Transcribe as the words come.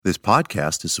This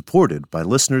podcast is supported by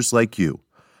listeners like you.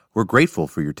 We're grateful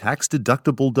for your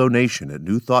tax-deductible donation at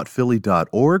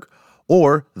newthoughtphilly.org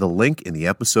or the link in the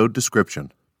episode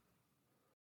description.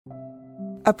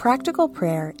 A practical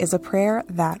prayer is a prayer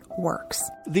that works.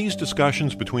 These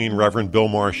discussions between Reverend Bill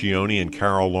Marchioni and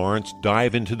Carol Lawrence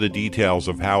dive into the details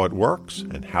of how it works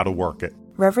and how to work it.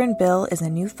 Reverend Bill is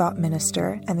a New Thought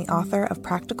minister and the author of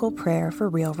Practical Prayer for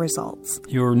Real Results.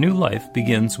 Your new life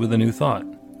begins with a new thought.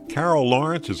 Carol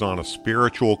Lawrence is on a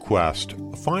spiritual quest,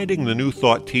 finding the New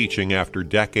Thought teaching after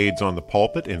decades on the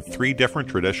pulpit in 3 different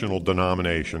traditional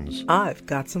denominations. I've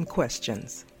got some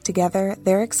questions. Together,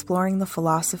 they're exploring the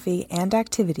philosophy and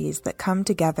activities that come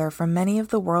together from many of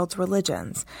the world's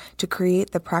religions to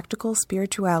create the practical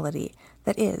spirituality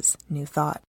that is New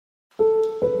Thought.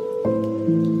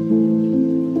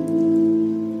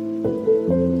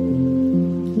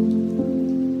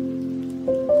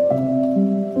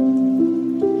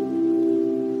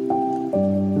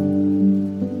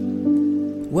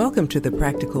 Welcome to the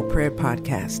Practical Prayer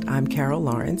Podcast. I'm Carol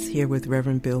Lawrence, here with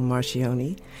Reverend Bill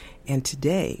Marchioni, and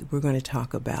today we're going to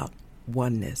talk about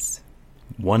oneness.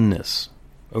 Oneness.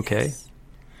 Okay. Yes.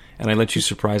 And I let you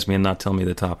surprise me and not tell me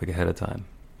the topic ahead of time.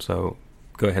 So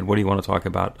go ahead. What do you want to talk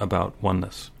about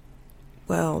oneness?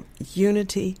 Well,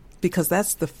 unity, because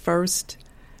that's the first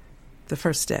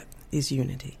step is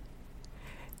unity.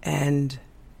 And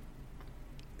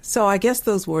so I guess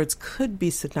those words could be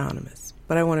synonymous,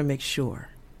 but I want to make sure.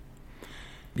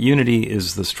 Unity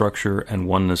is the structure and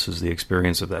oneness is the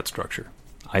experience of that structure,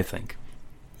 I think.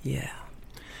 Yeah.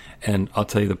 And I'll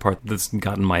tell you the part that's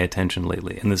gotten my attention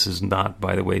lately, and this is not,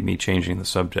 by the way, me changing the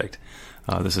subject.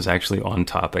 This is actually on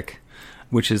topic,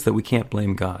 which is that we can't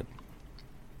blame God.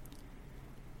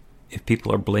 If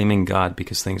people are blaming God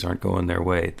because things aren't going their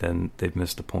way, then they've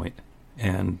missed the point.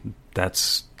 And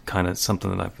that's kind of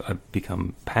something that I've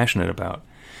become passionate about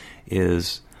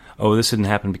is, oh, this didn't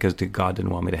happen because God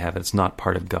didn't want me to have it. It's not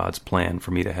part of God's plan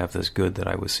for me to have this good that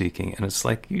I was seeking. And it's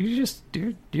like,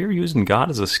 you're using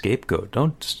God as a scapegoat.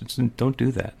 Don't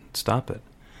do that. Stop it.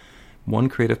 One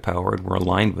creative power, and we're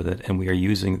aligned with it, and we are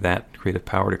using that creative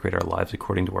power to create our lives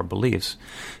according to our beliefs.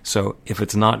 So if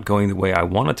it's not going the way I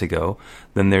want it to go,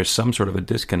 then there's some sort of a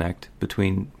disconnect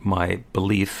between my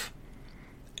belief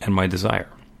and my desire.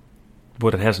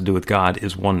 What it has to do with God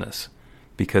is oneness,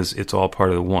 because it's all part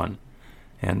of the one.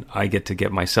 And I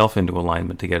get myself into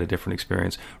alignment to get a different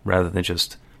experience rather than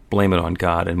just blame it on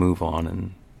God and move on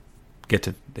and get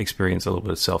to experience a little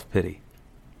bit of self-pity.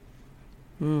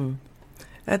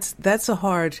 That's a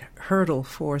hard hurdle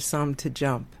for some to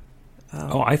jump.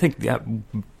 I think that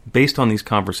based on these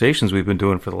conversations we've been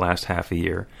doing for the last half a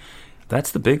year,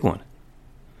 that's the big one.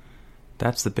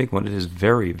 That's the big one. It is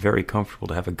very, very comfortable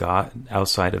to have a God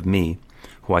outside of me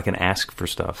who I can ask for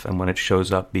stuff, and when it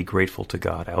shows up, be grateful to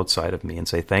God outside of me and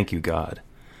say, thank you, God,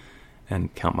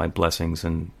 and count my blessings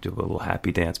and do a little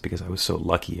happy dance because I was so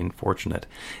lucky and fortunate.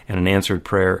 And an answered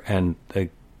prayer and a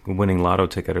winning lotto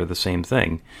ticket are the same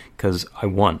thing because I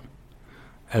won,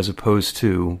 as opposed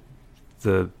to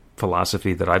the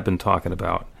philosophy that I've been talking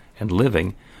about and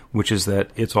living, which is that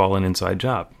it's all an inside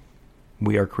job.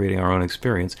 We are creating our own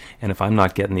experience, and if I'm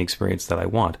not getting the experience that I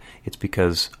want, it's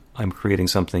because I'm creating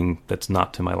something that's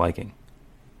not to my liking.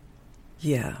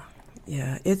 Yeah.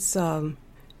 It's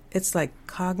like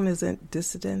cognizant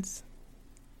dissonance,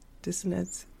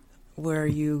 where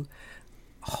you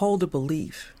hold a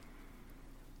belief,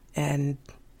 and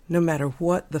no matter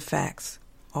what the facts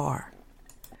are,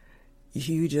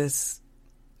 you just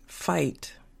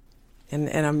fight, and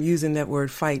I'm using that word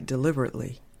 "fight"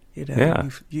 deliberately.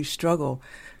 You struggle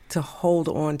to hold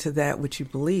on to that which you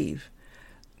believe.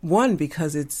 One,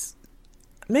 because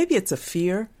maybe it's a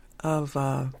fear of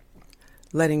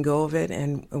letting go of it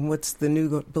and what's the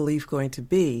new belief going to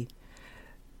be.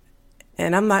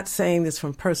 And I'm not saying this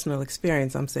from personal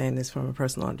experience. I'm saying this from a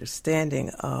personal understanding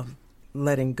of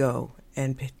letting go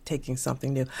and taking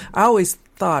something new. I always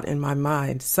thought in my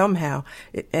mind somehow,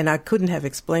 and I couldn't have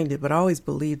explained it, but I always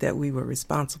believed that we were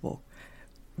responsible,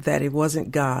 that it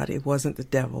wasn't God, it wasn't the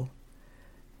devil.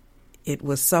 It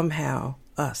was somehow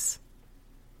us.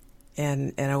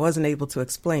 And I wasn't able to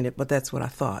explain it, but that's what I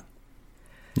thought.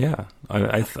 Yeah,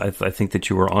 I think that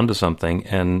you were onto something,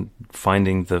 and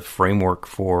finding the framework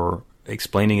for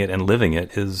explaining it and living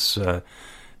it has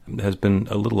been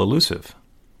a little elusive.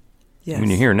 Yes. I mean,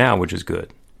 you're here now, which is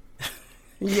good.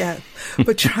 Yeah,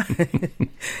 but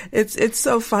it's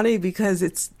so funny because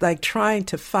it's like trying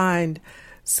to find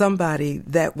somebody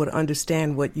that would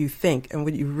understand what you think and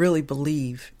what you really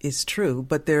believe is true,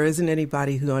 but there isn't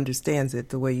anybody who understands it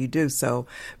the way you do. So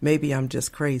maybe I'm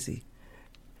just crazy,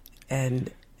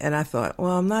 and And I thought,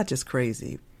 well, I'm not just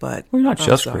crazy, but Well, you're not I'm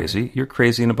just sorry. crazy. You're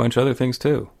crazy in a bunch of other things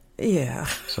too. Yeah.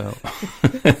 So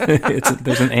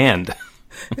there's an and.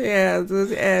 Yeah.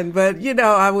 But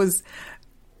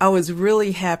I was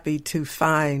really happy to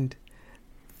find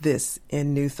this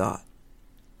in New Thought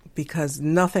because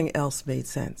nothing else made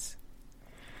sense.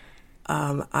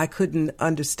 I couldn't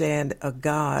understand a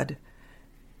God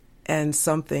and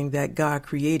something that God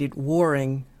created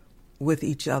warring with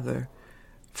each other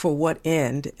for what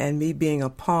end, and me being a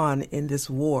pawn in this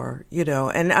war,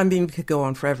 and I mean, we could go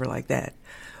on forever like that.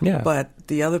 Yeah. But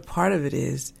the other part of it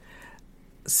is,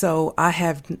 so I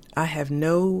have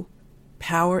no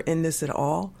power in this at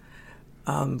all.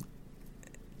 The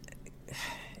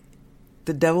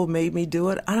devil made me do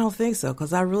it. I don't think so,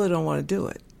 because I really don't want to do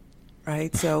it.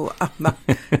 Right? So I'm not.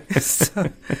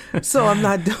 so I'm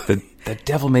not doing. The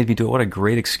devil made me do it. What a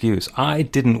great excuse. I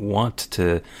didn't want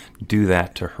to do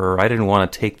that to her. I didn't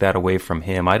want to take that away from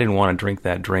him. I didn't want to drink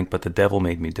that drink, but the devil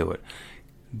made me do it.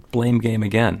 Blame game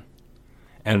again.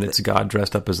 And it's God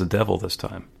dressed up as the devil this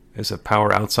time. There's a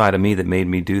power outside of me that made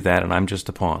me do that, and I'm just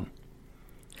a pawn.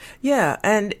 Yeah,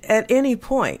 and at any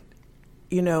point,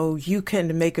 you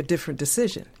can make a different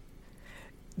decision.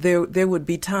 There would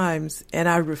be times, and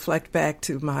I reflect back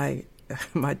to my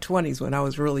 20s when I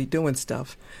was really doing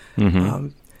stuff. Mm-hmm.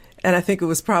 And I think it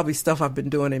was probably stuff I've been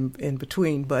doing in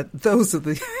between, but those are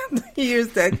the years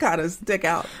that kind of stick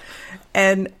out.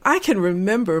 And I can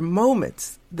remember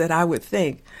moments that I would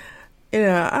think,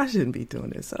 I shouldn't be doing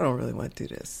this. I don't really want to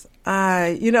do this.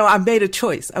 I made a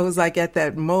choice. I was like at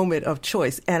that moment of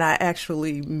choice, and I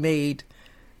actually made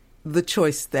the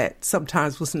choice that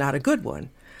sometimes was not a good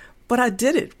one. But I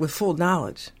did it with full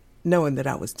knowledge, knowing that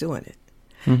I was doing it.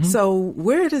 Mm-hmm. So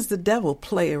where does the devil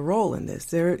play a role in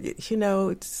this?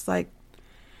 It's like,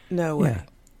 no way. Yeah.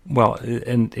 Well,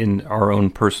 and in our own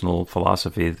personal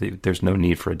philosophy, there's no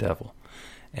need for a devil.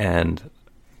 And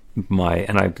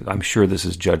I'm sure this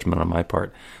is judgment on my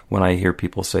part when I hear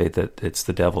people say that it's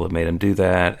the devil that made him do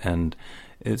that, and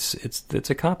it's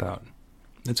a cop-out.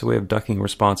 It's a way of ducking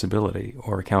responsibility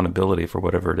or accountability for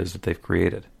whatever it is that they've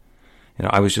created.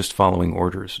 I was just following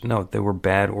orders. No, they were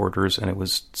bad orders, and it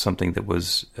was something that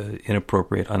was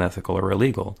inappropriate, unethical, or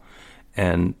illegal.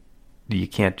 And you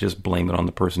can't just blame it on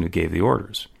the person who gave the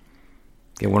orders.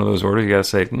 Get one of those orders, you got to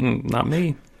say, not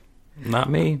me. Not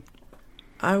me.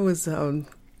 I was,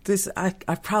 I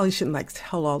probably shouldn't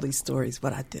tell all these stories,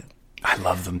 but I do. I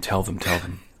love them. Tell them.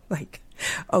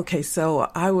 Okay,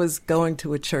 so I was going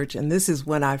to a church, and this is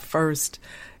when I first,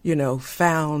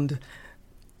 found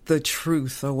the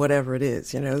truth or whatever it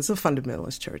is. It's a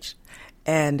fundamentalist church.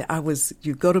 And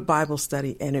you go to Bible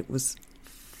study, and it was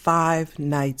 5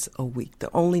 nights a week.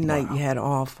 The only night you had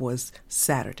off was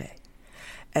Saturday.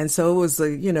 And so it was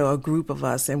a group of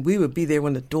us, and we would be there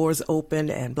when the doors opened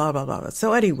and blah, blah, blah.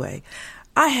 So anyway,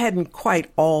 I hadn't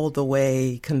quite all the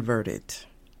way converted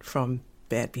from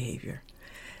bad behavior.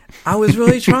 I was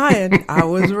really trying,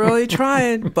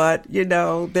 but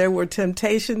there were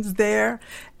temptations there.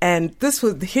 And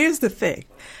here's the thing.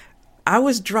 I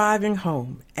was driving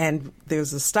home, and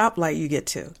there's a stoplight you get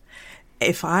to.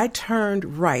 If I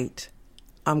turned right,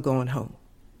 I'm going home.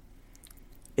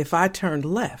 If I turned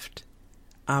left,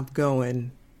 I'm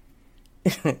going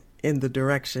in the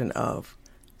direction of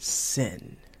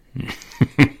sin.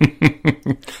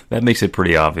 That makes it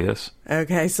pretty obvious.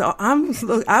 Okay, so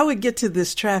I would get to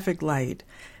this traffic light,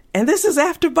 and this is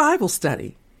after Bible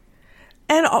study.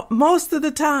 And most of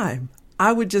the time,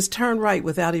 I would just turn right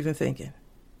without even thinking.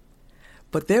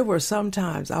 But there were some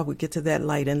times I would get to that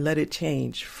light and let it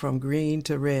change from green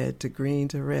to red to green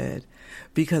to red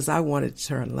because I wanted to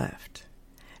turn left.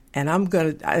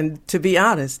 And to be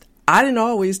honest, I didn't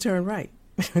always turn right.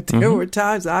 There were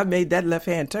times I made that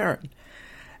left-hand turn.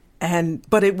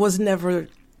 But it was never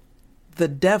the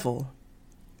devil.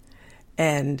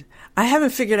 And I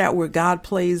haven't figured out where God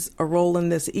plays a role in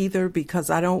this either, because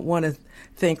I don't want to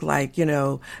think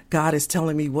God is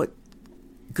telling me what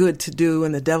good to do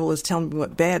and the devil is telling me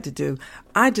what bad to do.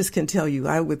 I just can tell you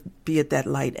I would be at that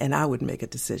light and I would make a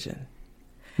decision.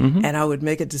 Mm-hmm. And I would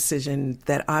make a decision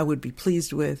that I would be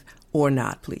pleased with or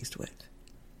not pleased with.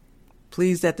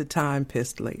 Pleased at the time,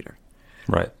 pissed later.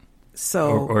 Right.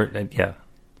 So yeah.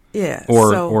 Yeah.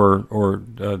 Or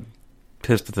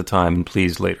pissed at the time and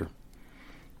pleased later.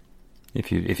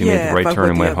 If you made the right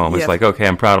turn and went home, it's like, okay,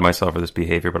 I'm proud of myself for this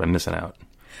behavior, but I'm missing out.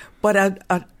 But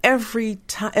at every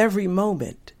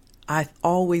moment, I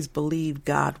always believed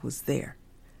God was there,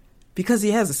 because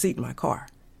He has a seat in my car.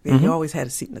 Mm-hmm. He always had a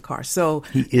seat in the car. So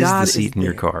He is God the seat in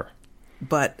your car.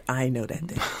 But I know that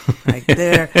thing.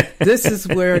 This is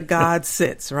where God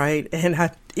sits, right? And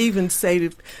even say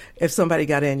if somebody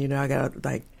got in, I got to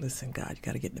like, listen, God, you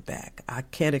got to get in the back. I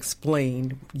can't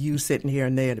explain you sitting here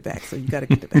and there in the back, so you got to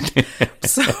get in the back.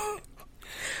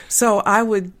 So I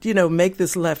would, make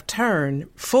this left turn,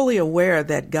 fully aware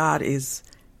that God is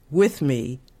with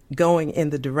me going in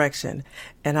the direction.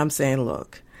 And I'm saying,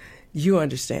 look, you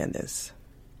understand this.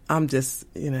 I'm just,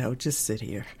 just sit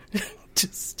here.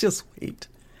 just wait.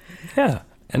 Yeah.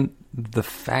 And the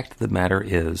fact of the matter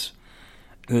is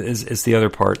the other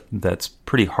part that's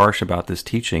pretty harsh about this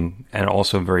teaching and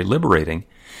also very liberating,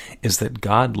 is that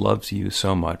God loves you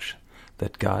so much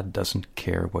that God doesn't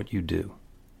care what you do.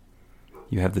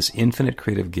 You have this infinite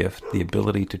creative gift, the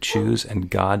ability to choose, and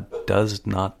God does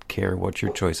not care what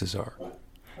your choices are.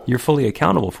 You're fully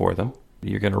accountable for them.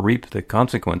 You're going to reap the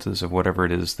consequences of whatever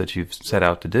it is that you've set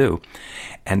out to do,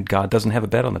 and God doesn't have a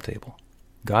bet on the table.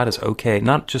 God is okay,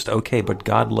 not just okay, but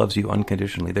God loves you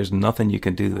unconditionally. There's nothing you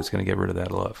can do that's going to get rid of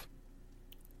that love.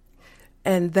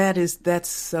 And that's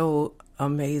so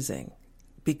amazing,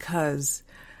 because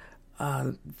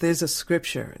there's a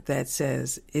scripture that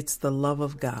says it's the love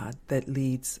of God that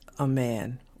leads a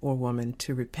man or woman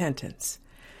to repentance.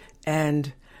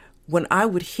 And when I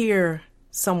would hear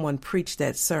someone preach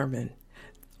that sermon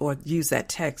or use that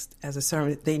text as a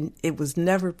sermon, it was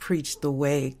never preached the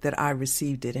way that I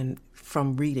received it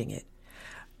from reading it.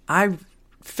 I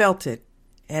felt it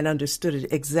and understood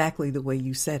it exactly the way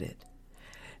you said it.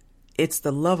 It's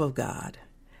the love of God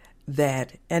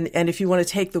that, and if you want to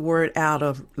take the word out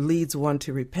of leads one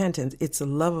to repentance, it's the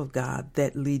love of God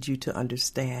that leads you to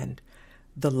understand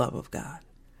the love of God.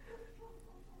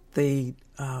 The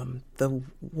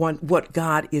one, what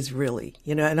God is really,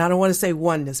 and I don't want to say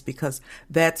oneness because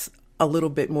that's a little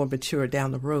bit more mature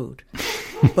down the road,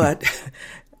 but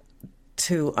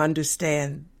to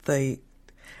understand to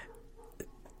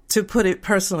put it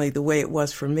personally the way it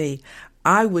was for me,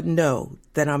 I would know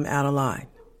that I'm out of line.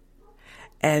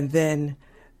 And then,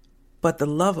 but the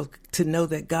love to know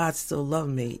that God still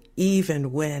loved me,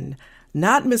 even when,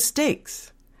 not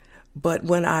mistakes, but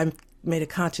when I made a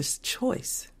conscious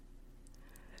choice.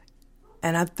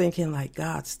 And I'm thinking like,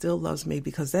 God still loves me,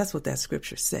 because that's what that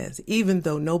scripture says. Even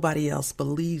though nobody else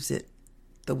believes it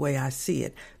the way I see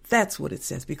it, that's what it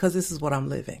says, because this is what I'm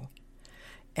living.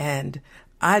 And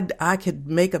I could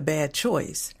make a bad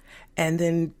choice, and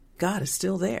then God is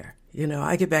still there.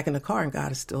 I get back in the car and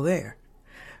God is still there.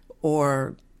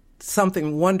 Or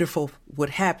something wonderful would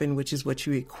happen, which is what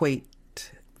you equate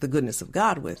the goodness of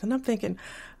God with. And I'm thinking,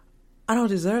 I don't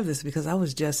deserve this because I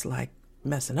was just like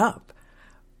messing up.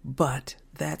 But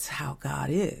that's how God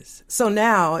is. So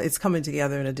now it's coming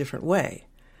together in a different way.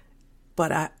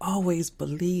 But I always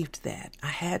believed that. I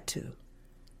had to.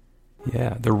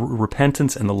 Yeah, the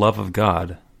repentance and the love of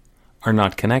God are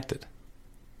not connected.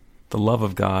 The love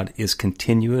of God is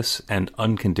continuous and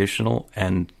unconditional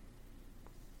and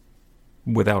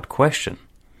without question.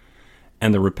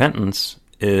 And the repentance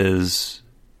is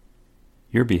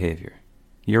your behavior,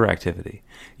 your activity.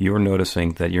 You're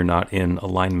noticing that you're not in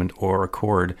alignment or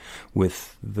accord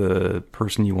with the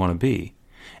person you want to be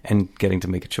and getting to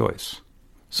make a choice.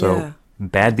 So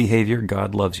bad behavior,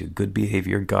 God loves you. Good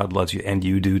behavior, God loves you, and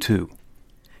you do too.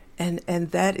 And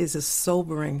that is a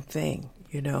sobering thing.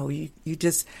 You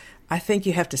just, I think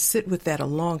you have to sit with that a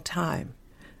long time,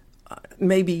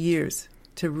 maybe years,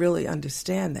 to really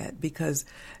understand that, because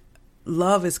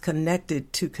love is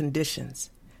connected to conditions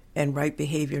and right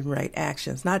behavior and right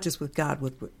actions, not just with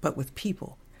God, but with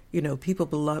people.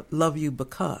 People love you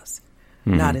because,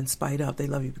 not in spite of. They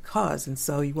love you because. And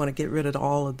so you want to get rid of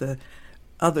all of the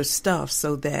other stuff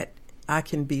so that I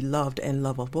can be loved and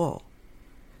lovable.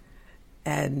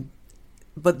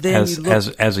 But then you look,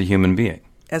 as a human being.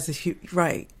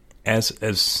 Right.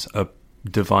 As a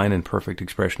divine and perfect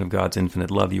expression of God's infinite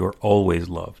love, you are always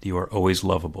loved. You are always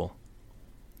lovable.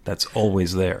 That's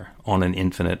always there on an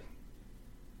infinite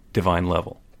divine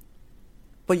level.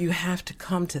 But you have to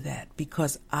come to that,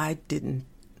 because I didn't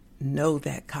know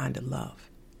that kind of love.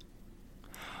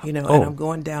 And I'm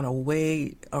going down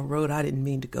a road I didn't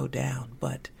mean to go down.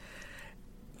 But,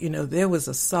 there was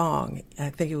a song, I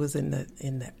think it was in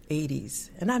the 80s,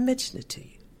 and I mentioned it to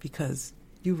you because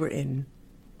you were in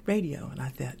radio, and I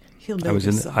thought, he'll know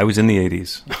this song. I was in the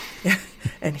 80s.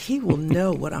 And he will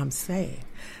know what I'm saying.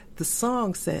 The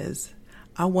song says,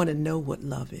 I want to know what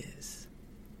love is.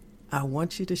 I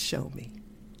want you to show me.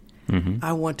 Mm-hmm.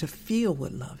 I want to feel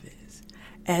what love is.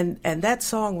 And that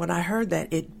song, when I heard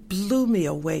that, it blew me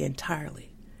away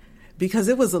entirely, because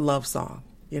it was a love song,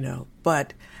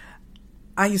 but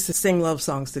I used to sing love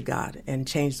songs to God and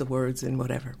change the words and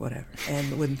whatever.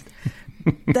 And when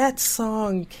that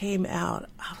song came out,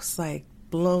 I was like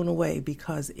blown away,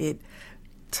 because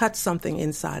touched something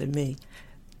inside of me.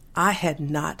 I had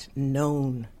not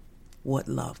known what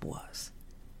love was.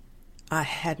 I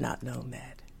had not known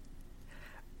that.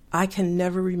 I can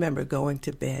never remember going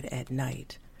to bed at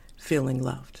night feeling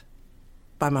loved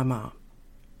by my mom.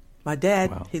 My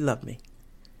dad, Wow. He loved me.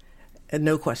 And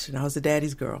no question, I was a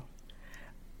daddy's girl.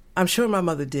 I'm sure my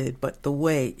mother did, but the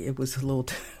way it was a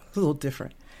little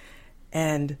different.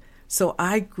 And so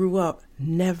I grew up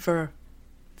never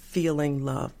feeling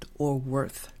loved or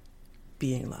worth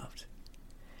being loved.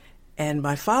 And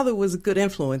my father was a good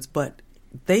influence, but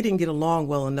they didn't get along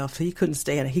well enough. He couldn't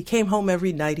stand it. He came home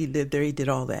every night. He lived there. He did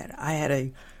all that. I had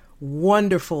a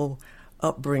wonderful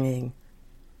upbringing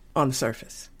on the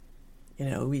surface.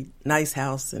 Nice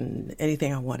house and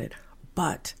anything I wanted.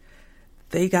 But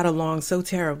they got along so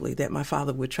terribly that my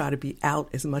father would try to be out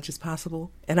as much as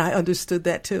possible. And I understood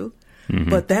that too. Mm-hmm.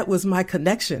 But that was my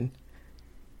connection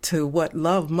to what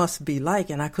love must be like,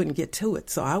 and I couldn't get to it.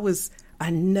 So I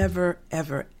never,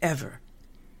 ever, ever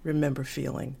remember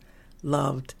feeling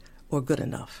loved or good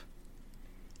enough.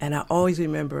 And I always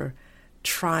remember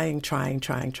trying.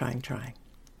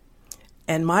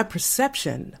 And my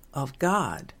perception of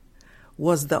God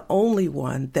was the only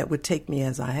one that would take me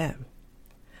as I am.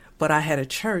 But I had a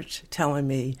church telling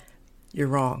me, you're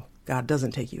wrong. God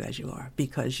doesn't take you as you are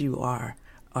because you are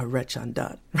a wretch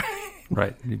undone.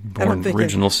 Right. You're born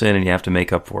original sin and you have to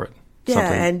make up for it.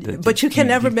 Yeah, but you can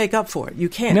never make up for it. You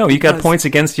can't. No, you got points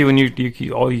against you, and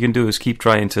you all you can do is keep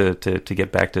trying to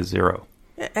get back to zero.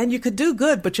 And you could do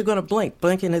good, but you're going to blink.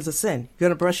 Blinking is a sin. You're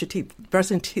going to brush your teeth.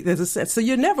 Brushing teeth is a sin. So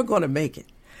you're never going to make it.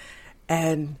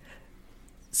 And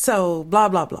so blah,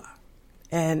 blah, blah.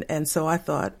 And so I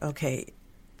thought, okay,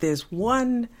 there's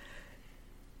one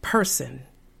person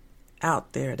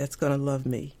out there that's going to love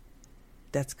me.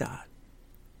 That's God.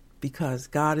 Because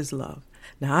God is love.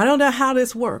 Now, I don't know how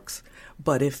this works,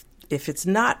 but if it's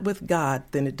not with God,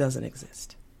 then it doesn't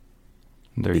exist.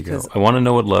 There you go. I want to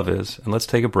know what love is, and let's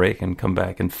take a break and come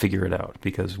back and figure it out,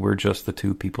 because we're just the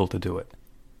two people to do it.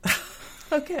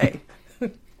 Okay.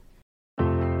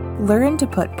 Learn to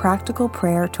put practical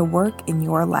prayer to work in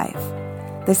your life.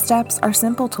 The steps are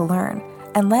simple to learn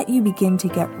and let you begin to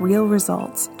get real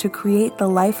results to create the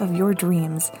life of your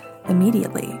dreams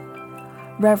immediately.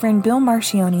 Reverend Bill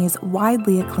Marchione's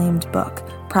widely acclaimed book,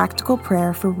 Practical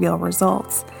Prayer for Real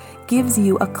Results, gives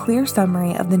you a clear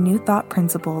summary of the New Thought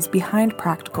principles behind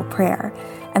practical prayer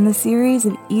and the series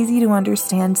of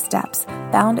easy-to-understand steps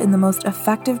found in the most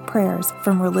effective prayers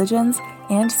from religions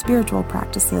and spiritual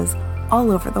practices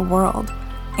all over the world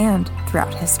and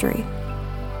throughout history.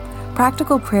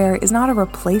 Practical prayer is not a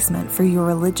replacement for your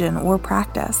religion or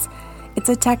practice. It's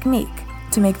a technique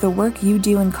to make the work you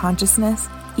do in consciousness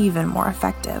even more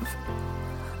effective.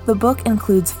 The book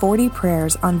includes 40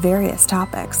 prayers on various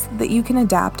topics that you can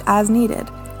adapt as needed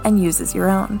and use as your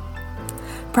own.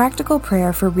 Practical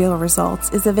Prayer for Real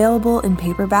Results is available in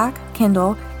paperback,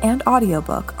 Kindle, and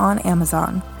audiobook on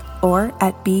Amazon or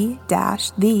at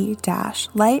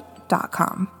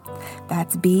b-the-light.com.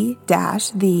 That's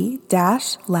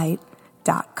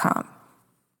b-the-light.com.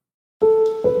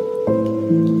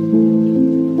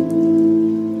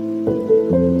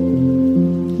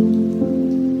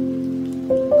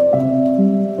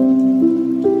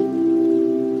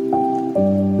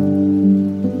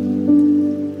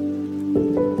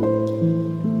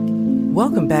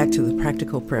 Welcome back to the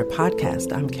Practical Prayer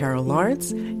Podcast. I'm Carol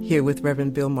Lawrence, here with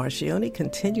Reverend Bill Marchione,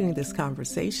 continuing this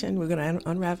conversation. We're going to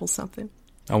unravel something.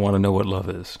 I want to know what love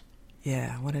is.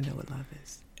 Yeah, I want to know what love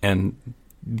is. And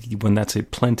when that's a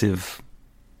plaintive,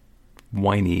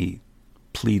 whiny,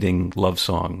 pleading love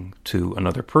song to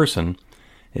another person,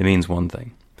 it means one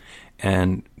thing.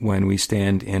 And when we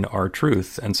stand in our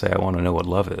truth and say, I want to know what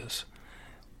love is,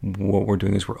 what we're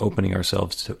doing is we're opening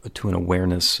ourselves to an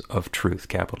awareness of truth,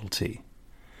 capital T.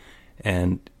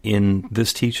 And in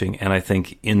this teaching, and I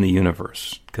think in the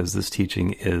universe, because this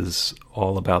teaching is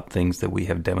all about things that we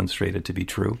have demonstrated to be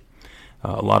true,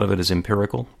 a lot of it is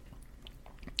empirical,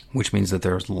 which means that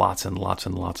there's lots and lots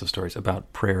and lots of stories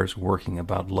about prayers working,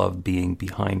 about love being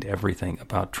behind everything,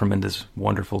 about tremendous,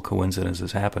 wonderful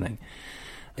coincidences happening.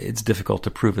 It's difficult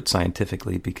to prove it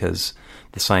scientifically because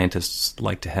the scientists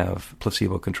like to have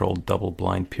placebo-controlled,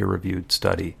 double-blind, peer-reviewed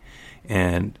study,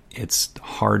 and it's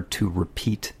hard to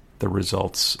repeat the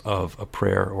results of a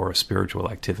prayer or a spiritual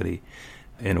activity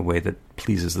in a way that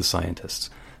pleases the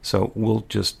scientists. So we'll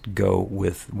just go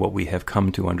with what we have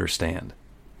come to understand.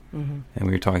 Mm-hmm. And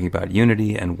we were talking about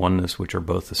unity and oneness, which are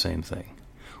both the same thing.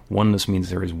 Oneness means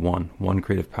there is one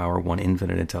creative power, one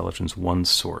infinite intelligence, one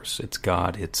source. It's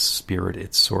God, it's spirit,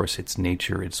 it's source, it's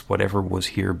nature, it's whatever was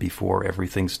here before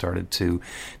everything started to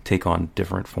take on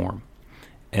different form.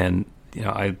 And,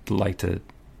 I'd like to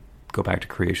go back to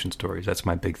creation stories. That's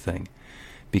my big thing.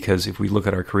 Because if we look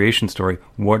at our creation story,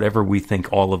 whatever we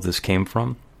think all of this came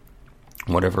from,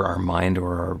 whatever our mind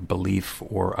or our belief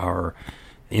or our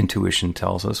intuition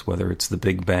tells us, whether it's the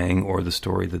Big Bang or the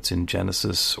story that's in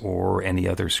Genesis or any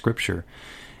other scripture,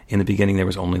 in the beginning there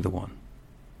was only the one.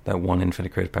 That one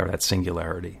infinite creative power, that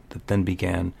singularity, that then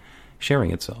began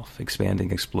sharing itself,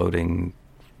 expanding, exploding,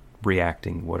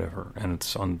 reacting, whatever. And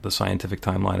it's on the scientific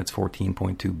timeline, it's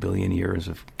 14.2 billion years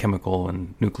of chemical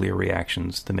and nuclear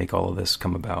reactions to make all of this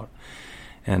come about.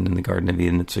 And in the Garden of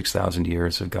Eden, it's 6,000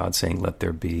 years of God saying, let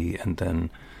there be, and then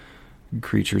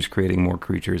creatures creating more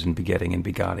creatures and begetting and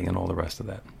begotten and all the rest of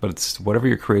that. But it's whatever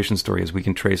your creation story is, we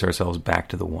can trace ourselves back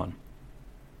to the one.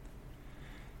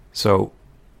 So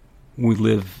we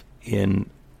live in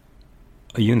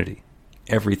a unity.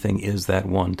 Everything is that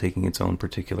one taking its own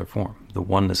particular form. The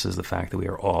oneness is the fact that we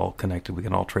are all connected. We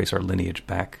can all trace our lineage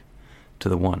back to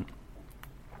the one.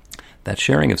 That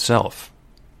sharing of self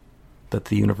that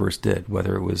the universe did,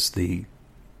 whether it was the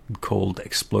cold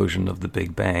explosion of the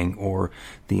Big Bang or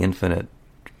the infinite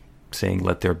saying,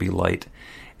 let there be light,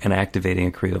 and activating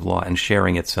a creative law and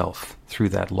sharing itself through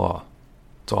that law.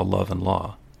 It's all love and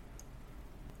law.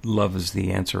 Love is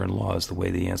the answer and law is the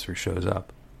way the answer shows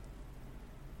up.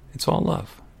 It's all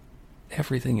love.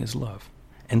 Everything is love.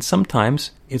 And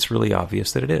sometimes it's really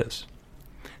obvious that it is.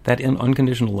 That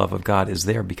unconditional love of God is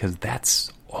there because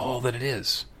that's all that it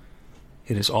is.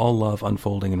 It is all love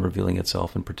unfolding and revealing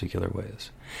itself in particular ways.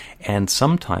 And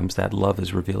sometimes that love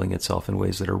is revealing itself in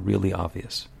ways that are really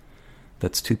obvious.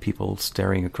 That's two people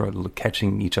staring across,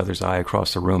 catching each other's eye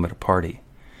across the room at a party,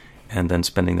 and then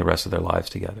spending the rest of their lives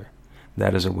together.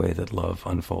 That is a way that love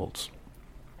unfolds.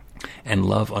 And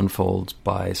love unfolds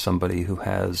by somebody who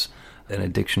has an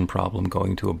addiction problem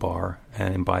going to a bar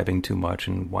and imbibing too much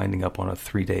and winding up on a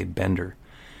 3-day bender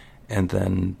and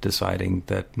then deciding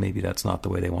that maybe that's not the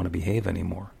way they want to behave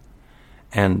anymore.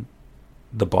 And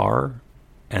the bar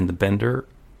and the bender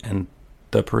and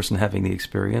the person having the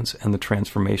experience and the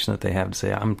transformation that they have to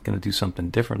say, I'm going to do something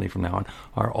differently from now on,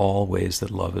 are all ways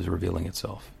that love is revealing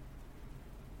itself.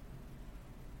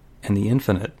 And the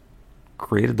infinite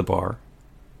created the bar,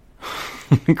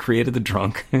 created the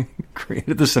drunk,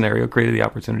 created the scenario, created the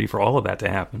opportunity for all of that to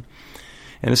happen,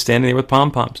 and is standing there with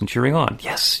pom-poms and cheering on.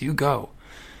 Yes, you go.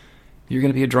 You're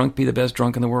going to be a drunk, be the best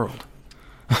drunk in the world.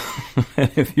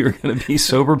 And if you're going to be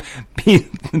sober, be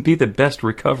the best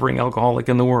recovering alcoholic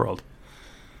in the world.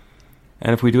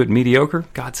 And if we do it mediocre,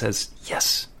 God says,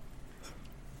 yes.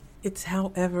 It's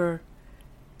however,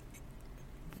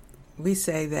 we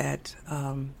say that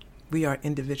we are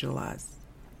individualized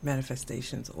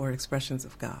manifestations or expressions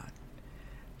of God.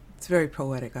 It's very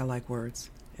poetic. I like words.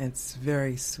 And it's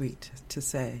very sweet to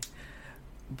say.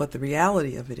 But the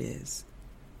reality of it is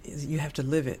you have to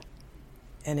live it.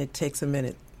 And it takes a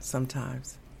minute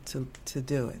sometimes to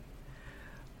do it.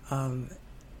 And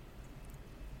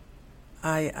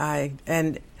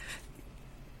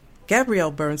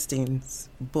Gabrielle Bernstein's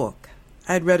book,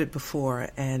 I had read it before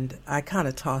and I kind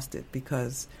of tossed it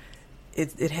because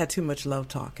it had too much love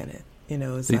talk in it. You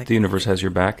know, it's like the universe has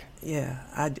your back. Yeah,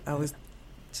 I was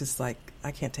just like,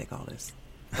 I can't take all this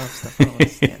love stuff. I don't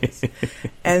understand this.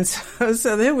 And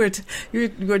so then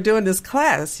we're doing this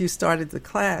class. You started the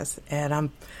class, and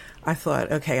I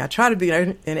thought, okay, I try to be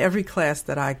in every class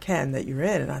that I can that you're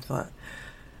in, and I thought,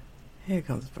 here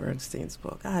comes Bernstein's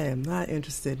book. I am not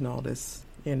interested in all this,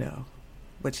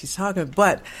 what she's talking about.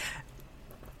 But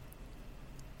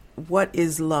what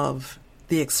is love?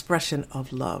 The expression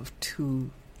of love to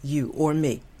you or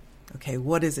me. Okay,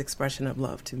 what is expression of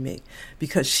love to me?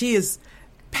 Because she is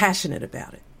passionate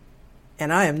about it.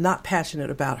 And I am not passionate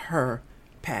about her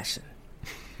passion.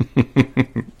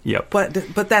 Yep.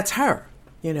 But that's her,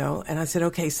 And I said,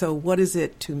 okay, so what is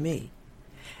it to me?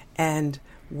 And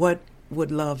what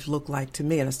would love look like to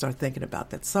me? And I started thinking about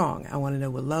that song. I want to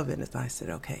know what love is. And I said,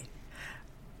 okay.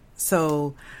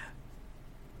 So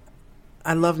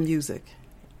I love music.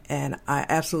 And I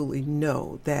absolutely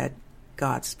know that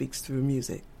God speaks through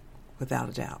music, without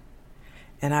a doubt.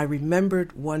 And I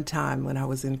remembered one time when I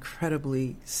was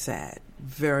incredibly sad,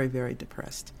 very, very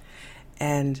depressed.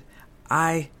 And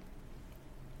I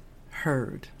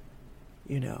heard,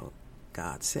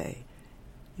 God say,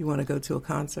 you want to go to a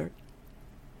concert?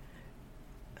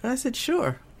 And I said,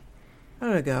 sure, I'm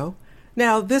going to go.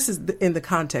 Now, this is in the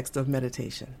context of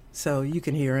meditation, so you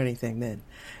can hear anything then.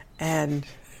 And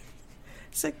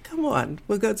he said, come on,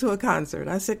 we'll go to a concert.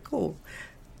 I said, cool.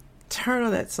 Turn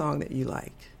on that song that you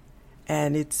like.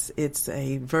 And it's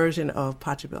a version of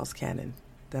Pachelbel's Canon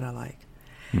that I like.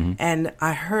 And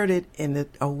I heard it in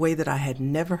a way that I had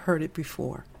never heard it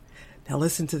before. Now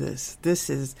listen to this. This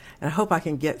is, and I hope I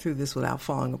can get through this without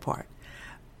falling apart.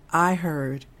 I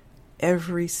heard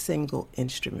every single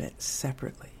instrument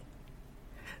separately,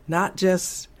 not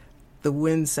just the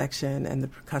wind section and the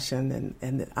percussion,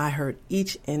 and I heard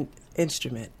each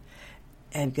instrument,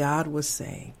 and God was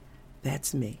saying,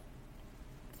 that's me.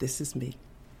 This is me.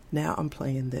 Now I'm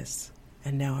playing this,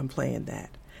 and now I'm playing that.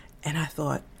 And I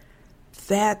thought,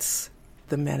 that's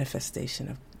the manifestation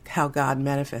of how God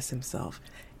manifests himself,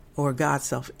 or God's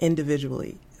self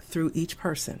individually through each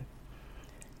person.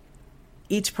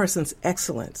 Each person's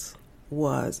excellence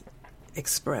was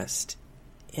expressed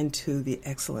into the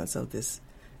excellence of this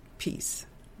piece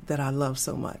that I love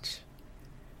so much.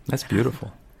 That's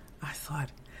beautiful. I thought,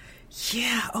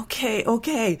 yeah,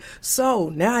 okay. So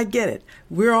now I get it.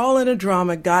 We're all in a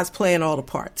drama. God's playing all the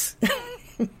parts.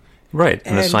 Right,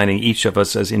 and assigning each of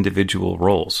us as individual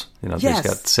roles. There's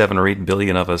got 7 or 8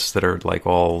 billion of us that are like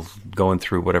all going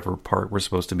through whatever part we're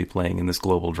supposed to be playing in this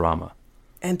global drama.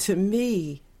 And to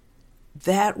me,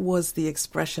 that was the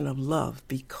expression of love,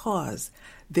 because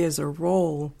there's a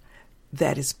role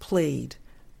that is played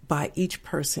by each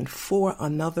person for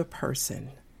another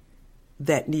person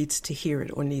that needs to hear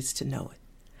it or needs to know it.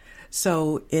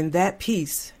 So in that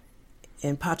piece,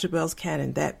 in Pachelbel's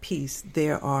canon, that piece,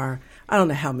 there are, I don't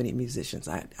know how many musicians,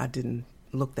 I didn't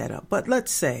look that up, but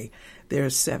let's say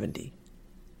there's 70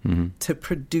 to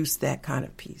produce that kind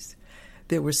of piece.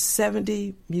 There were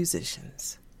 70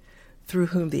 musicians through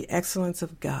whom the excellence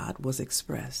of God was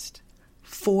expressed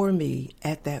for me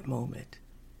at that moment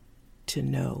to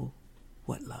know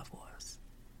what love was.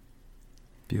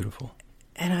 Beautiful.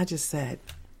 And I just said,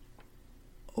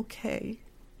 okay,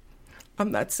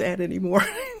 I'm not sad anymore.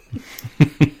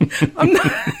 I'm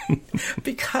not,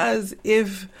 because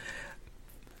if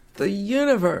the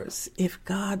universe, if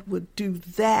God would do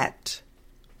that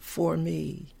for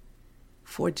me,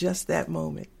 for just that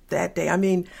moment, that day. I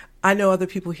mean, I know other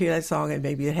people hear that song and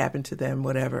maybe it happened to them,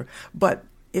 whatever. But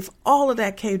if all of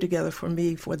that came together for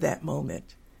me for that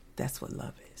moment, that's what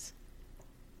love is.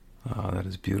 Oh, that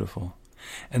is beautiful.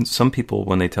 And some people,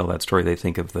 when they tell that story, they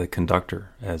think of the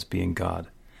conductor as being God.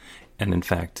 And in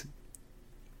fact,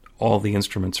 all the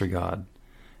instruments are God,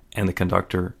 and the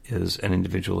conductor is an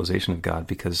individualization of God,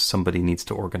 because somebody needs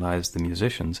to organize the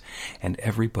musicians, and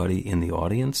everybody in the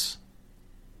audience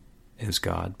is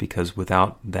God, because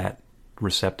without that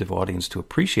receptive audience to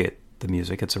appreciate the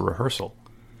music, it's a rehearsal.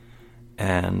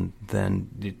 And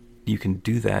then you can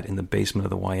do that in the basement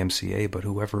of the YMCA, but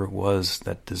whoever it was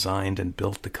that designed and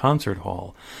built the concert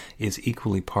hall is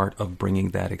equally part of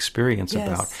bringing that experience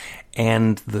about.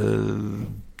 And the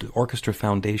orchestra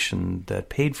foundation that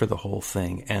paid for the whole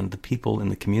thing, and the people in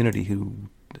the community who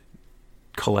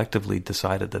collectively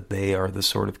decided that they are the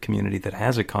sort of community that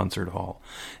has a concert hall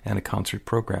and a concert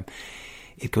program.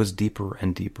 It goes deeper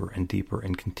and deeper and deeper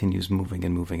and continues moving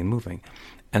and moving and moving.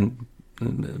 And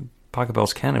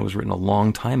Pachelbel's canon was written a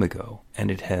long time ago,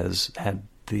 and it has had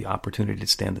the opportunity to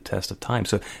stand the test of time.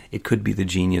 So it could be the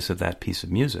genius of that piece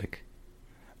of music,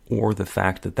 or the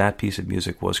fact that that piece of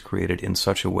music was created in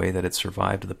such a way that it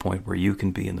survived to the point where you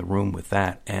can be in the room with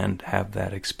that and have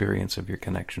that experience of your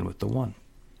connection with the one.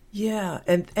 Yeah,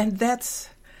 and that's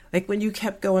like when you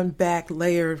kept going back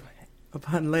layer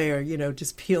upon layer,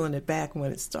 just peeling it back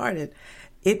when it started,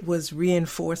 it was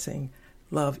reinforcing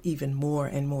love even more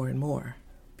and more and more.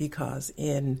 Because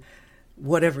in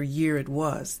whatever year it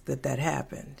was that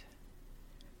happened,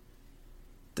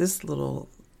 this little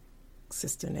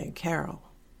sister named Carol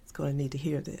is going to need to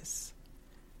hear this.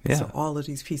 Yeah. So all of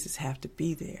these pieces have to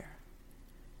be there.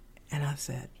 And I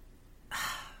said,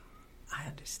 I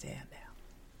understand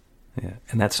now. Yeah.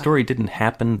 And that story didn't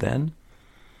happen then.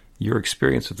 Your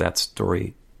experience of that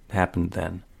story happened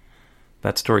then.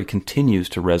 That story continues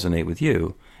to resonate with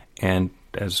you, and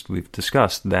as we've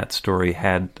discussed, that story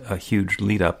had a huge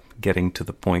lead up getting to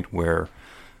the point where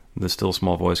the still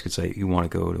small voice could say, you want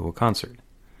to go to a concert.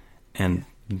 And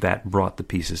that brought the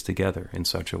pieces together in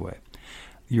such a way.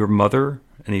 Your mother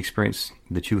and the experience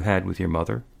that you had with your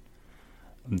mother,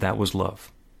 that was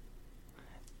love.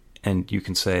 And you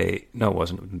can say, no, it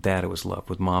wasn't with Dad, it was love.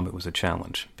 With Mom, it was a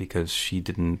challenge because she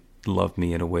didn't love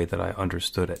me in a way that I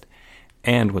understood it.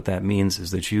 And what that means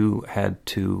is that you had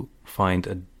to find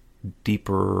a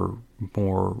deeper,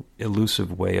 more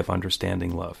elusive way of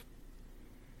understanding love.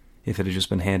 If it had just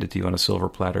been handed to you on a silver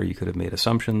platter, you could have made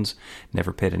assumptions,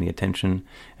 never paid any attention,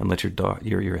 and let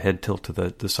your head tilt to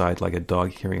the side like a dog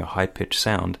hearing a high-pitched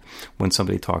sound when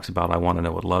somebody talks about, I want to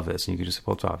know what love is, and you could just say,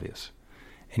 well, it's obvious,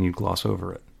 and you gloss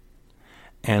over it.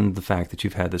 And the fact that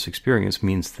you've had this experience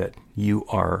means that you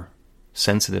are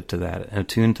sensitive to that and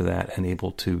attuned to that and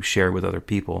able to share with other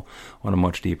people on a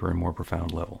much deeper and more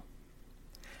profound level.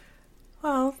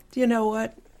 Well, you know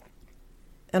what?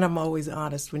 And I'm always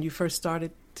honest. When you first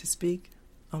started to speak,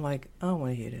 I'm like, I don't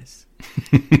want to hear this.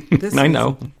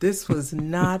 This was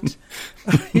not,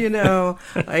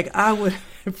 like I would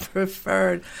have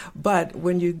preferred. But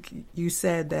when you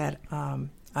said that, I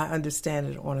understand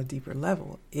it on a deeper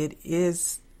level. That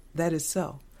is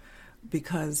so,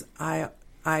 because I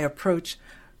approach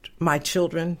my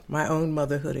children, my own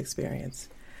motherhood experience,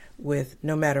 with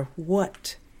no matter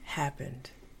what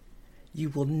happened, you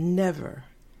will never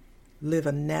live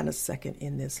a nanosecond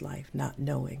in this life not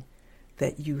knowing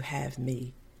that you have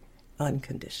me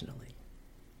unconditionally,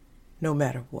 no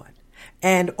matter what.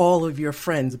 And all of your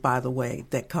friends, by the way,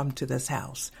 that come to this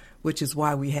house, which is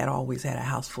why we always had a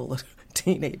house full of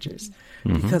teenagers,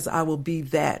 because I will be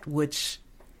that which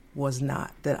was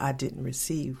not, that I didn't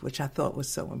receive, which I thought was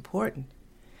so important.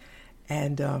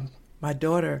 And my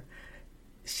daughter,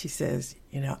 she says,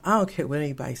 I don't care what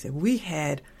anybody said. We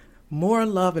had more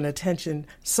love and attention.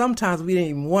 Sometimes we didn't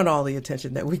even want all the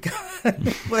attention that we got.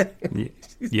 But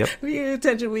yep. We had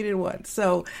attention we didn't want.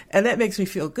 So, and that makes me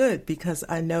feel good, because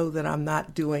I know that I'm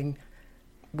not doing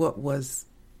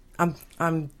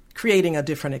I'm creating a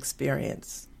different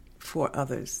experience for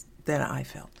others than I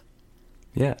felt.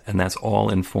 Yeah, and that's all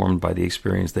informed by the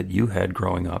experience that you had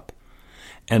growing up.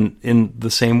 And in the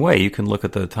same way, you can look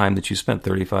at the time that you spent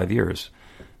 35 years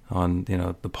on,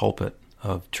 the pulpit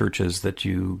of churches that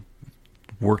you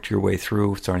worked your way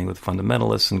through, starting with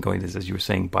fundamentalists and going to, as you were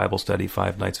saying, Bible study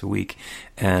 5 nights a week,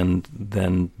 and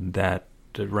then that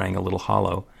rang a little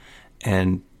hollow,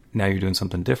 and now you're doing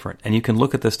something different. And you can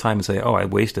look at this time and say, oh, I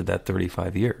wasted that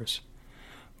 35 years.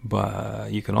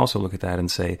 But you can also look at that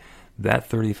and say, that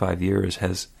 35 years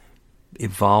has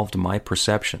evolved my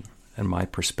perception and my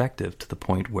perspective to the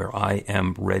point where I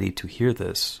am ready to hear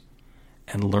this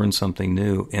and learn something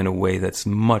new in a way that's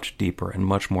much deeper and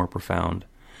much more profound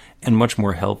and much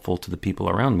more helpful to the people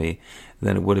around me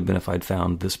than it would have been if I'd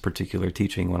found this particular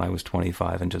teaching when I was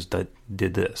 25 and just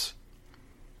did this.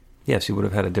 Yes, you would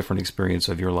have had a different experience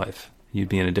of your life. You'd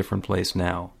be in a different place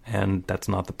now, and that's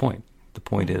not the point. The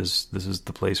point is, this is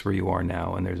the place where you are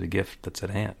now, and there's a gift that's at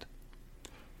hand.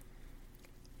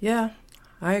 Yeah,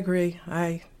 I agree.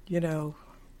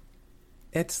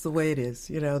 It's the way it is.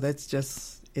 That's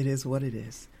just, it is what it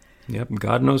is. Yep,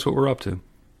 God knows what we're up to.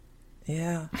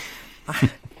 Yeah.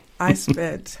 I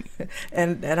spent,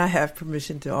 and I have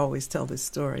permission to always tell this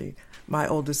story. My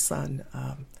oldest son,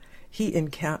 he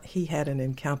had an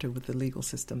encounter with the legal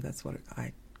system. That's what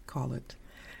I call it.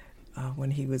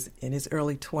 When he was in his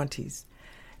early 20s,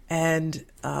 and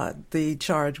the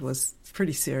charge was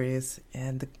pretty serious,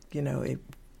 and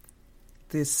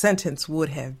the sentence would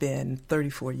have been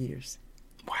 34 years.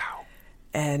 Wow!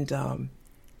 And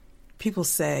people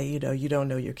say, you don't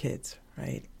know your kids,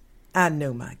 right? I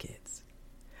know my kids.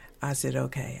 I said,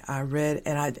 okay. I read,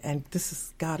 and this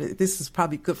is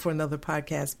probably good for another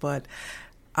podcast, but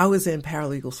I was in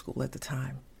paralegal school at the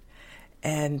time,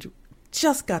 and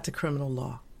just got to criminal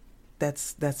law that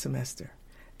semester.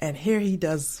 And here he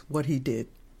does what he did,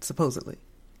 supposedly.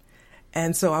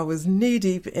 And so I was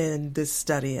knee-deep in this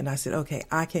study, and I said, okay,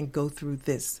 I can go through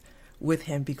this with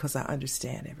him because I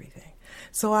understand everything.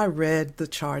 So I read the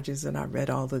charges, and I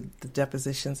read all the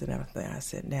depositions and everything. I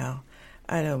said, now,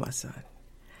 I know my son.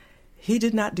 He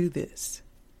did not do this.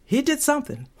 He did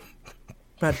something,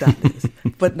 but not this.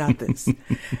 But not this.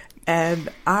 And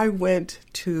I went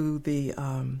to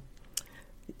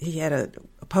he had a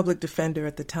public defender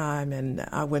at the time, and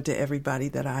I went to everybody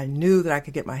that I knew that I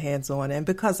could get my hands on. And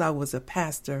because I was a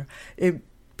pastor,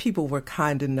 people were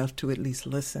kind enough to at least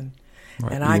listen.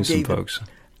 Right, and I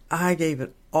gave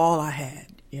it all I had,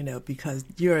 because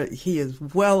he is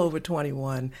well over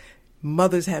 21.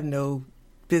 Mothers have no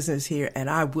business here, and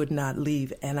I would not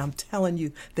leave. And I'm telling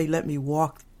you, they let me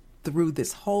walk through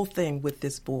this whole thing with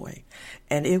this boy.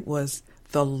 And it was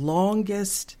the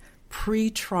longest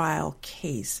pre-trial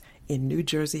case in New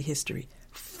Jersey history.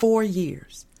 4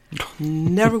 years.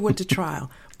 Never went to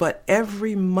trial. But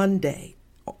every Monday,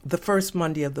 the first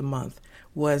Monday of the month,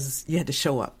 you had to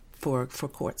show up for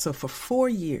court. So for 4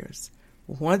 years,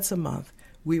 once a month,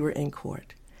 we were in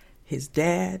court. His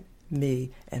dad,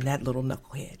 me, and that little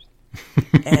knucklehead.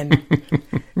 And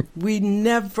we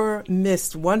never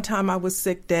missed. One time I was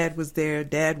sick, Dad was there.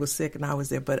 Dad was sick, and I was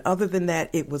there. But other than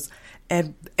that,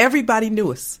 and everybody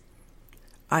knew us.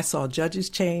 I saw judges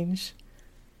change.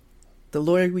 The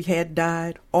lawyer we had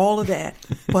died, all of that.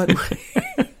 But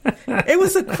it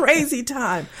was a crazy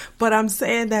time. But I'm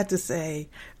saying that to say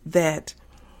that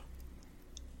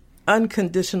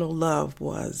unconditional love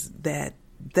was that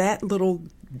little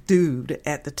dude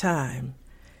at the time,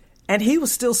 and he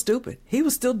was still stupid. He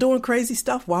was still doing crazy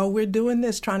stuff while we're doing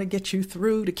this, trying to get you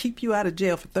through, to keep you out of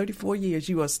jail for 34 years.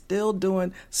 You are still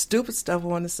doing stupid stuff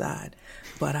on the side.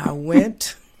 But I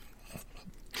went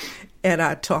and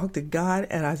I talked to God,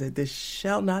 and I said, this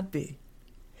shall not be.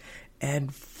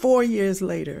 And 4 years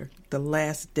later, the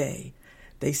last day,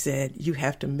 they said, you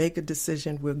have to make a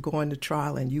decision. We're going to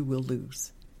trial and you will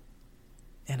lose.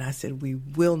 And I said, we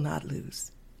will not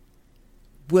lose.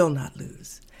 Will not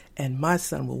lose. And my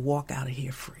son will walk out of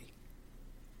here free.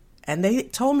 And they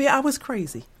told me I was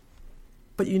crazy.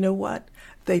 But you know what?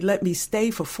 They let me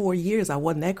stay for 4 years. I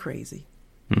wasn't that crazy.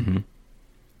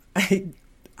 Mm-hmm.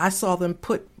 I saw them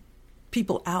put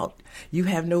people out. You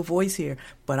have no voice here.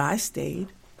 But I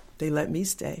stayed. They let me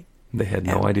stay. They had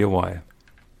no idea why.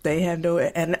 They have no,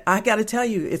 and I got to tell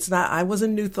you, it's not, I was a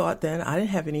New Thought then. I didn't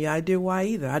have any idea why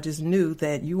either. I just knew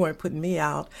that you weren't putting me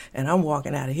out, and I'm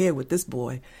walking out of here with this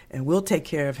boy, and we'll take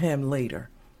care of him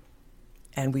later.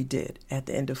 And we did. At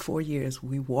the end of 4 years,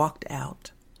 we walked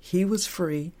out. He was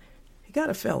free. He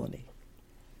got a felony,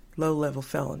 low-level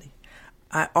felony.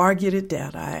 I argued it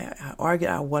down. I argued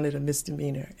I wanted a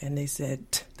misdemeanor, and they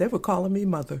said, they were calling me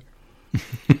mother.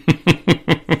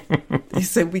 They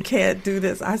said, we can't do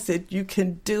this. I said, you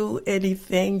can do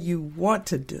anything you want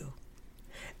to do.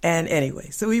 And anyway,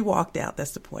 so he walked out.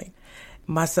 That's the point.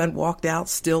 My son walked out,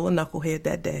 still a knucklehead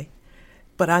that day.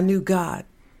 But I knew God.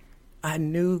 I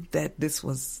knew that this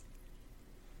was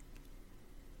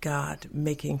God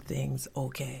making things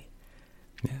okay.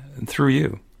 Yeah, and through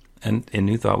you. And in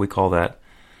New Thought, we call that,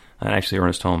 and actually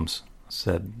Ernest Holmes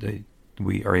said,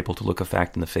 we are able to look a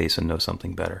fact in the face and know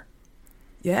something better.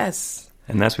 Yes.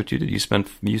 And that's what you did. You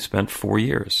spent 4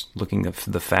 years looking at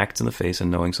the facts in the face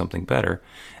and knowing something better,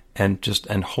 and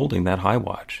holding that high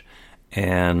watch.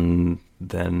 And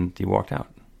then you walked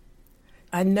out.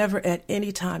 I never at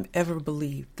any time ever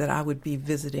believed that I would be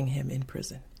visiting him in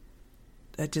prison.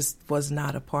 That just was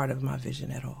not a part of my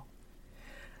vision at all.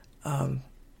 And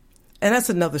that's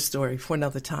another story for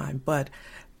another time. But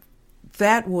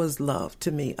that was love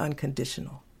to me,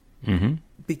 unconditional. Mm-hmm.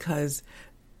 Because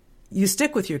you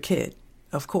stick with your kid,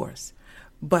 of course.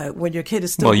 But when your kid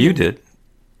is still... Well, you did.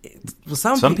 Well,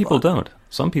 some people don't.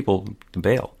 Some people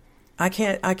bail. I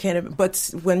can't.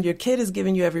 But when your kid is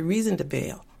giving you every reason to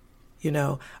bail,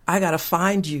 I got to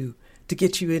find you to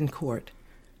get you in court.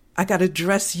 I got to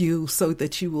dress you so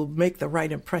that you will make the right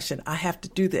impression. I have to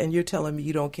do that. And you're telling me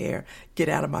you don't care. Get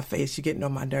out of my face. You're getting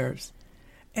on my nerves.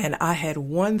 And I had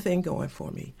one thing going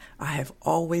for me. I have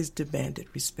always demanded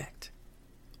respect.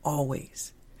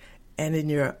 Always. And in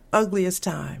your ugliest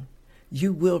time,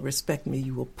 you will respect me.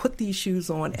 You will put these shoes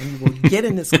on and you will get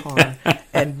in this car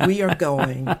and we are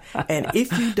going. And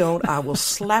if you don't, I will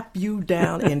slap you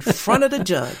down in front of the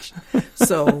judge.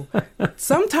 So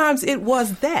sometimes it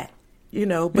was that,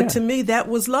 but to me that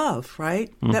was love, right?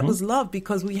 Mm-hmm. That was love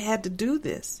because we had to do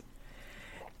this.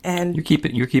 And you're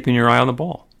keeping your eye on the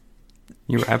ball.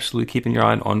 You're absolutely keeping your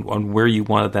eye on where you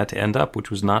wanted that to end up,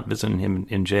 which was not visiting him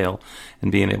in jail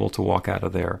and being able to walk out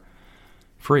of there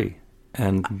free.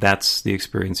 And that's the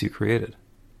experience you created.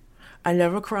 I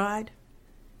never cried.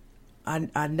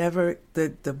 I never,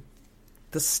 the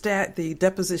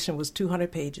deposition was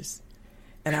 200 pages.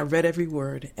 And I read every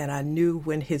word, and I knew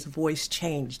when his voice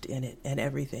changed in it and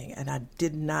everything. And I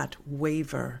did not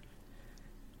waver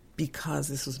because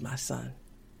this was my son.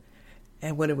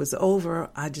 And when it was over,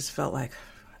 I just felt like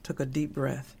I took a deep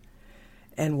breath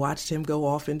and watched him go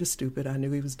off into stupid. I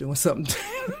knew he was doing something.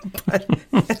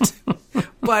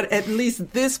 But at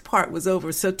least this part was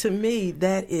over. So to me,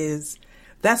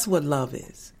 that's what love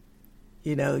is.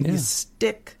 You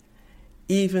stick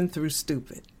even through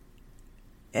stupid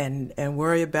and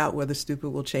worry about whether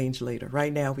stupid will change later.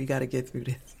 Right now, we got to get through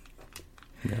this.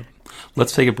 Yeah.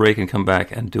 Let's take a break and come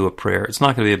back and do a prayer. It's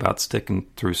not going to be about sticking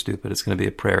through stupid. It's going to be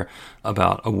a prayer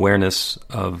about awareness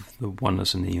of the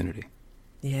oneness and the unity.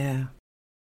 Yeah.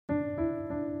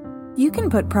 You can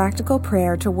put practical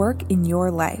prayer to work in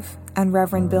your life, and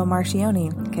Reverend Bill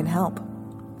Marcioni can help.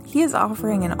 He is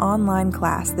offering an online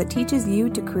class that teaches you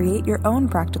to create your own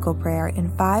practical prayer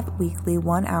in 5 weekly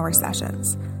 1-hour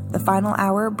sessions. The final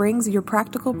hour brings your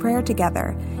practical prayer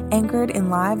together, anchored in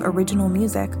live original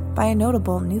music by a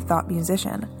notable New Thought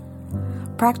musician.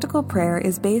 Practical prayer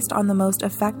is based on the most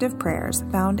effective prayers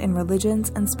found in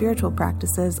religions and spiritual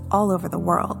practices all over the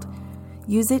world.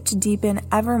 Use it to deepen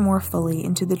ever more fully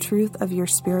into the truth of your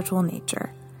spiritual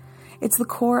nature. It's the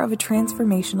core of a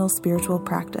transformational spiritual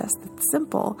practice that's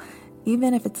simple,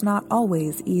 even if it's not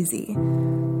always easy.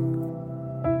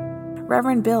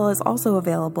 Reverend Bill is also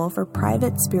available for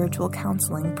private spiritual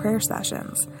counseling prayer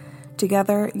sessions.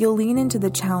 Together, you'll lean into the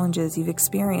challenges you've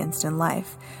experienced in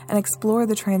life and explore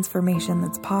the transformation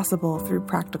that's possible through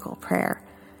practical prayer.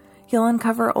 You'll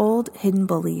uncover old, hidden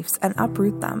beliefs and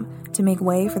uproot them to make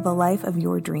way for the life of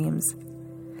your dreams.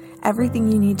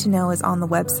 Everything you need to know is on the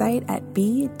website at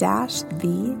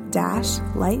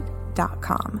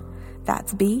b-the-light.com.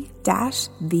 That's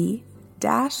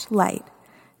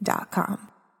b-the-light.com.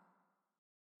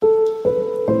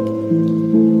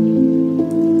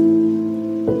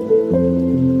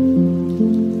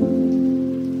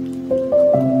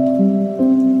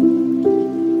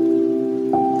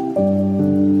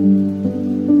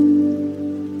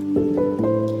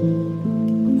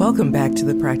 Welcome back to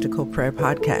the Practical Prayer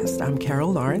Podcast. I'm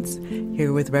Carol Lawrence,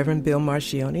 here with Reverend Bill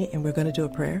Marchioni, and we're going to do a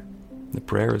prayer. The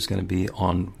prayer is going to be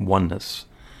on oneness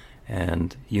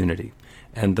and unity.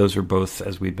 And those are both,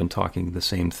 as we've been talking, the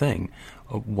same thing.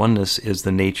 Oneness is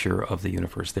the nature of the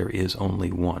universe. There is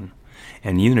only one.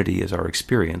 And unity is our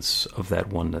experience of that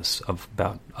oneness,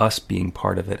 about us being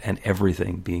part of it and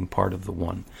everything being part of the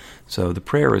one. So the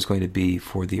prayer is going to be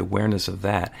for the awareness of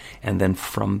that, and then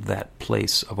from that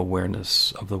place of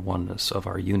awareness of the oneness of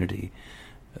our unity,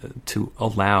 to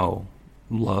allow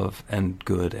love and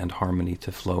good and harmony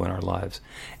to flow in our lives.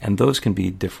 And those can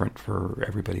be different for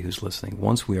everybody who's listening.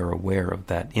 Once we are aware of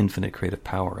that infinite creative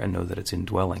power and know that it's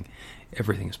indwelling,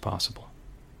 everything is possible.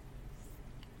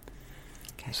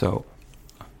 Okay. So,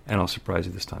 and I'll surprise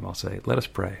you this time. I'll say, let us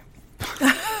pray.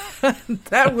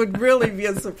 That would really be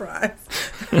a surprise.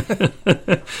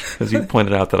 Because you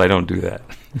pointed out that I don't do that.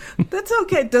 That's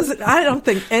okay. I don't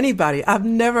think anybody, I've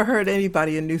never heard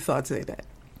anybody in New Thought say that.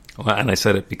 Well, and I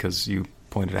said it because you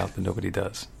pointed out that nobody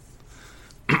does.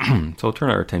 So we'll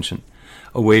turn our attention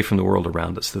away from the world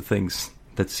around us, the things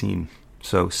that seem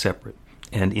so separate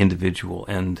and individual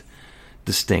and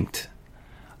distinct,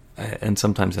 and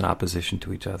sometimes in opposition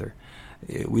to each other.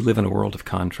 We live in a world of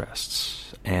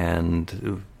contrasts,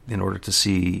 and in order to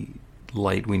see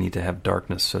light, we need to have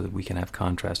darkness so that we can have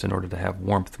contrast. In order to have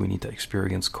warmth, we need to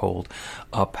experience cold.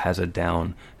 Up has a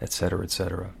down, etc.,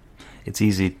 etc. It's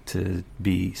easy to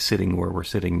be sitting where we're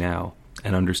sitting now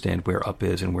and understand where up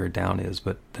is and where down is,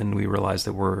 but then we realize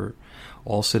that we're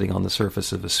all sitting on the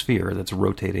surface of a sphere that's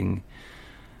rotating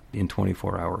in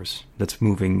 24 hours, that's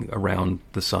moving around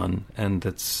the sun, and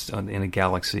that's in a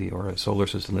galaxy or a solar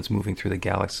system that's moving through the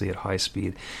galaxy at high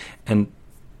speed. And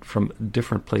from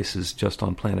different places just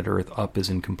on planet Earth, up is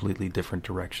in completely different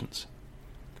directions.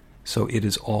 So it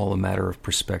is all a matter of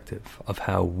perspective, of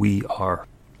how we are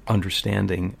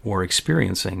understanding or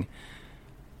experiencing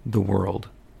the world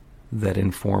that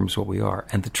informs what we are.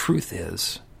 And the truth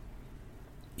is,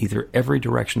 either every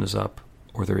direction is up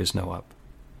or there is no up.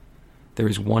 There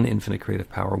is one infinite creative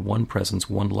power, one presence,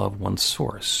 one love, one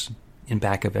source in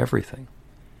back of everything.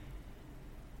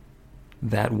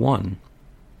 That one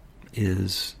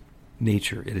is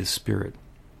nature, it is spirit,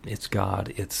 it's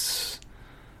God, it's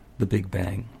the Big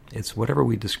Bang. It's whatever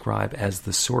we describe as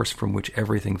the source from which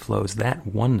everything flows. That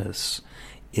oneness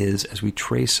is, as we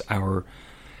trace our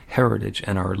heritage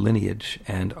and our lineage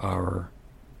and our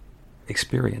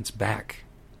experience back,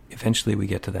 eventually we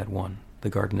get to that one, the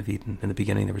Garden of Eden. In the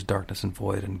beginning there was darkness and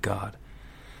void, and God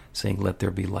saying, let there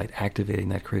be light, activating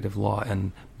that creative law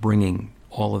and bringing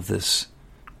all of this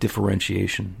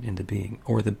differentiation into being.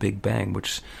 Or the Big Bang,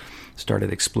 which started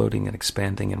exploding and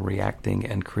expanding and reacting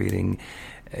and creating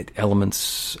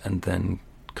elements and then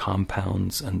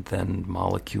compounds and then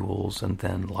molecules and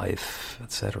then life,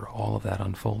 etc. All of that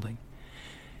unfolding.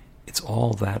 It's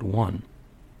all that one,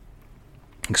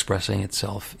 expressing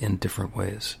itself in different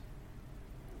ways.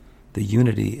 The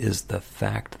unity is the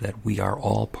fact that we are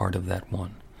all part of that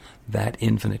one. That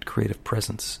infinite creative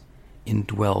presence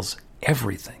indwells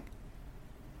everything.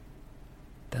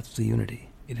 That's the unity.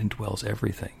 It indwells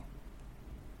everything.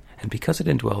 And because it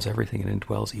indwells everything, it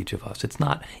indwells each of us. It's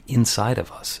not inside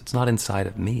of us. It's not inside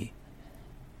of me.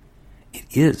 It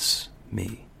is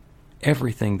me.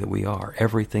 Everything that we are,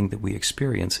 everything that we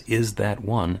experience is that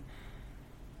one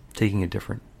taking a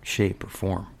different shape or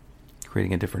form,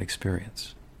 creating a different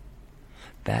experience.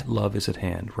 That love is at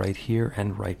hand, right here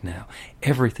and right now.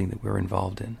 Everything that we're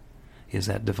involved in is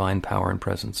that divine power and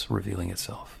presence revealing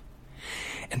itself.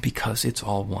 And because it's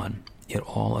all one, it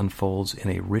all unfolds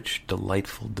in a rich,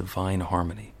 delightful, divine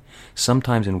harmony,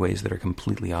 sometimes in ways that are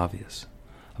completely obvious,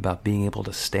 about being able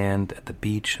to stand at the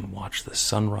beach and watch the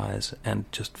sunrise and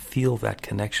just feel that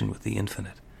connection with the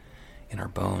infinite in our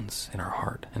bones, in our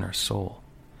heart, in our soul.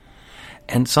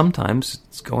 And sometimes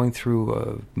it's going through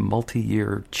a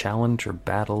multi-year challenge or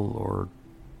battle or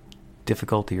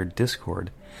difficulty or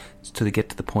discord to get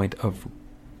to the point of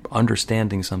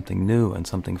understanding something new and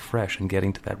something fresh and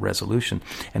getting to that resolution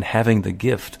and having the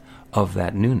gift of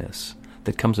that newness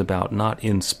that comes about not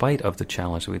in spite of the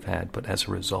challenge that we've had, but as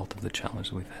a result of the challenge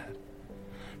that we've had.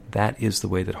 That is the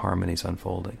way that harmony is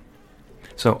unfolding.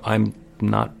 So I'm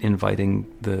not inviting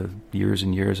the years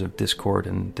and years of discord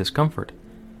and discomfort.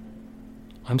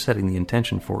 I'm setting the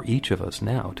intention for each of us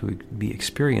now to be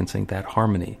experiencing that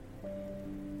harmony,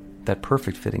 that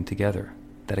perfect fitting together,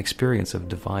 that experience of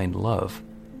divine love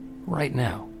right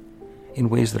now, in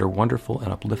ways that are wonderful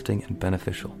and uplifting and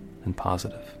beneficial and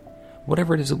positive.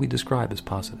 Whatever it is that we describe as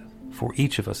positive, for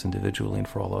each of us individually and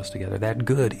for all of us together, that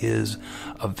good is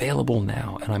available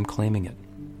now, and I'm claiming it.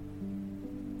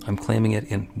 I'm claiming it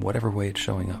in whatever way it's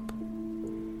showing up.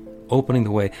 Opening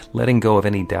the way, letting go of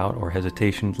any doubt or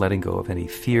hesitation, letting go of any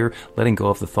fear, letting go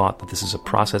of the thought that this is a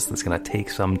process that's going to take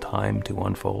some time to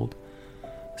unfold.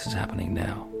 This is happening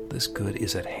now. This good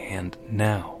is at hand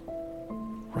now,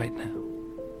 right now.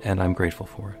 And I'm grateful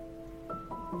for it.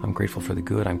 I'm grateful for the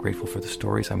good. I'm grateful for the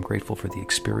stories. I'm grateful for the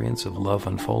experience of love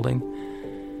unfolding.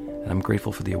 And I'm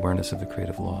grateful for the awareness of the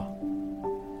creative law.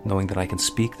 Knowing that I can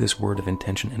speak this word of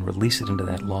intention and release it into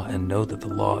that law and know that the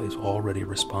law is already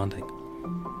responding.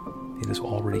 It is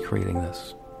already creating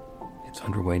this. It's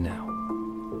underway now.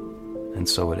 And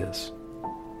so it is.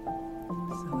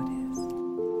 So it is.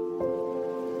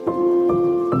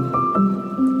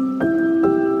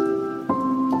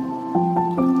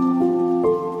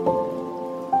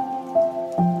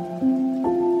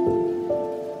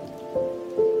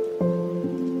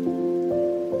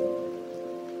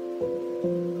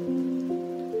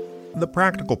 The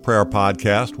Practical Prayer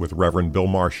Podcast with Reverend Bill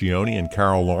Marcioni and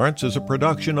Carol Lawrence is a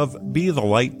production of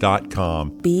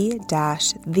BeTheLight.com.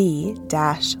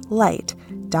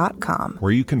 be-the-light.com.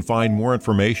 Where you can find more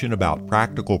information about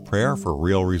practical prayer for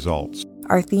real results.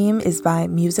 Our theme is by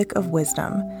Music of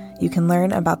Wisdom. You can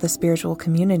learn about the spiritual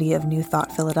community of New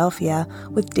Thought Philadelphia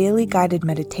with daily guided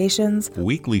meditations,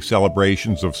 Weekly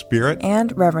celebrations of spirit,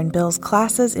 and Reverend Bill's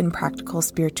classes in practical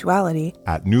spirituality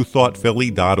at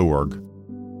newthoughtphilly.org.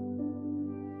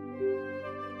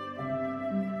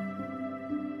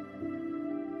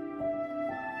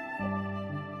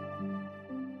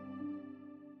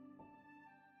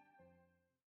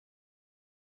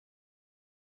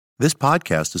 This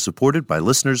podcast is supported by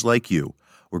listeners like you.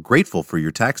 We're grateful for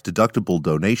your tax-deductible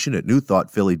donation at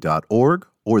newthoughtphilly.org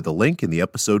or the link in the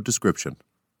episode description.